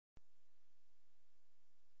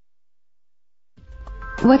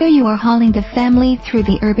Whether you are hauling the family through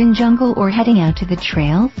the urban jungle or heading out to the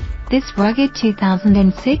trails, this rugged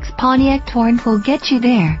 2006 Pontiac Torrent will get you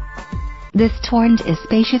there. This Torrent is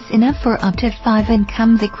spacious enough for up to 5 and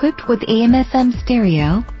comes equipped with AM/FM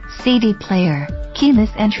stereo, CD player,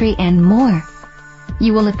 keyless entry and more.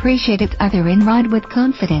 You will appreciate its other in-ride with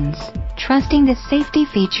confidence, trusting the safety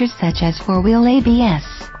features such as 4-wheel ABS,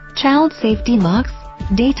 child safety locks,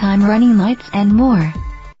 daytime running lights and more.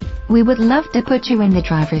 We would love to put you in the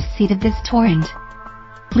driver's seat of this Torrent.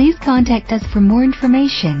 Please contact us for more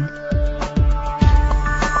information.